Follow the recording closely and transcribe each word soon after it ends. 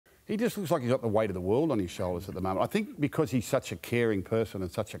He just looks like he's got the weight of the world on his shoulders at the moment. I think because he's such a caring person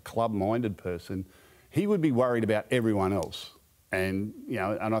and such a club-minded person, he would be worried about everyone else. And, you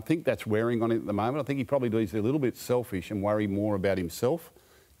know, and I think that's wearing on him at the moment. I think he probably is a little bit selfish and worry more about himself,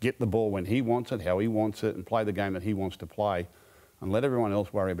 get the ball when he wants it, how he wants it, and play the game that he wants to play, and let everyone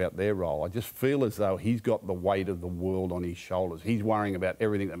else worry about their role. I just feel as though he's got the weight of the world on his shoulders. He's worrying about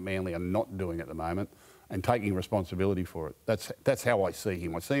everything that Manly are not doing at the moment and taking responsibility for it. That's how I see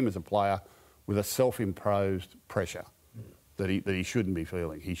him. I see him as a player with a self-imposed pressure that he shouldn't be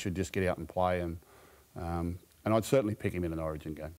feeling. He should just get out and play, and I'd certainly pick him in an Origin game.